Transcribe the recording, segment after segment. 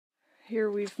Here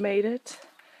we've made it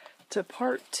to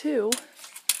part 2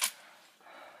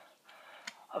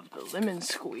 of the lemon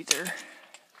squeezer.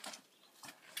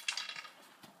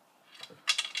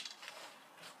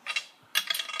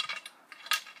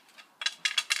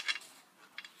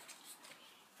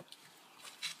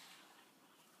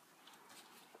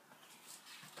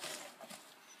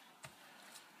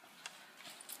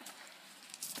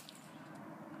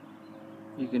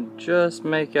 You can just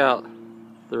make out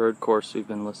the road course we've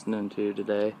been listening to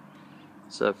today.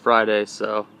 It's a Friday,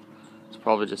 so it's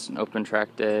probably just an open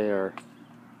track day or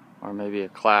maybe a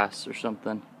class or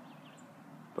something.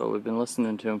 But we've been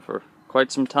listening to him for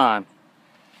quite some time.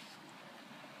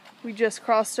 We just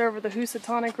crossed over the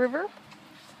Housatonic River.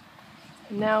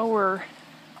 And now we're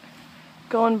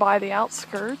going by the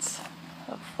outskirts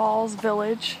of Falls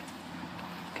Village,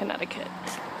 Connecticut.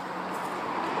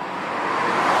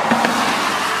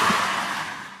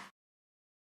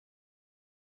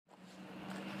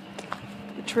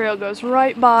 The trail goes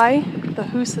right by the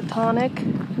Housatonic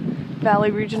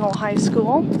Valley Regional High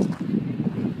School.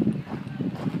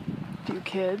 A few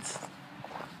kids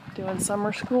doing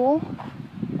summer school.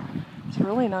 It's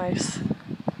really nice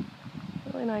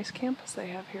campus they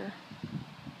have here.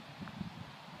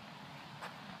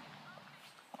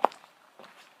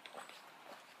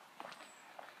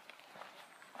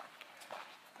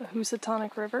 The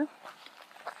Housatonic River.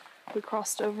 We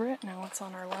crossed over it, now it's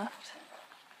on our left.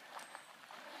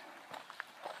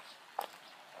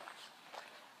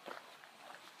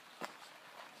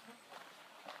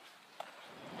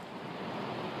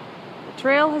 The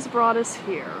trail has brought us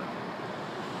here.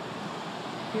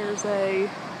 Here's a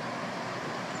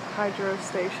hydro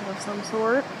station of some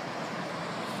sort.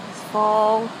 It's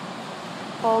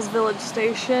Falls Village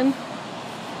Station.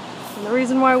 And the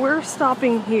reason why we're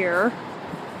stopping here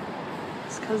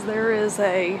is because there is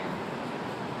a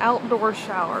outdoor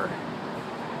shower.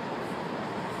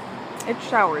 It's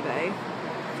shower day.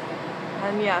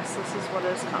 And yes, this is what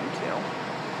it's come to.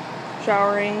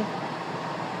 Showering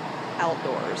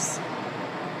outdoors.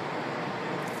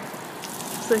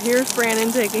 So here's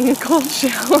Brandon taking a cold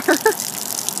shower.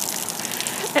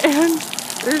 And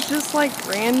there's just like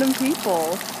random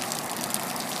people.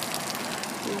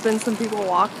 There's been some people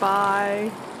walk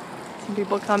by, some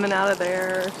people coming out of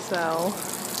there, so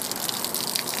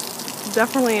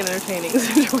definitely an entertaining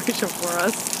situation for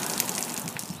us.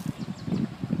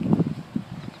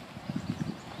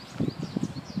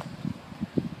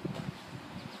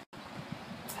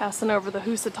 Passing over the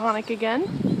Housatonic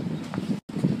again.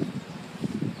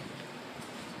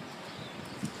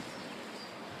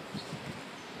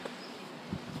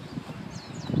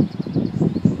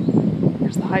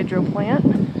 Hydro plant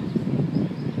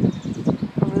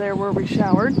over there where we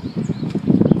showered.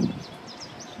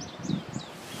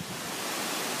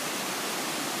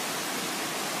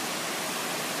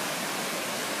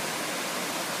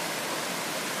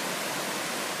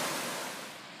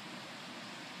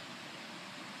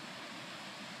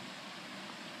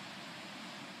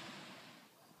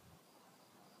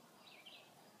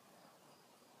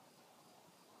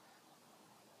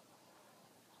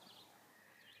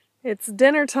 It's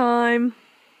dinner time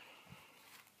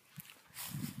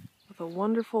with a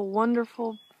wonderful,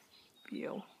 wonderful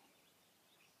view.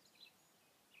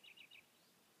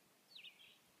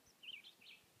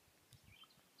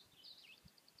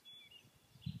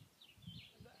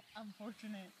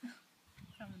 Unfortunate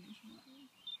combination.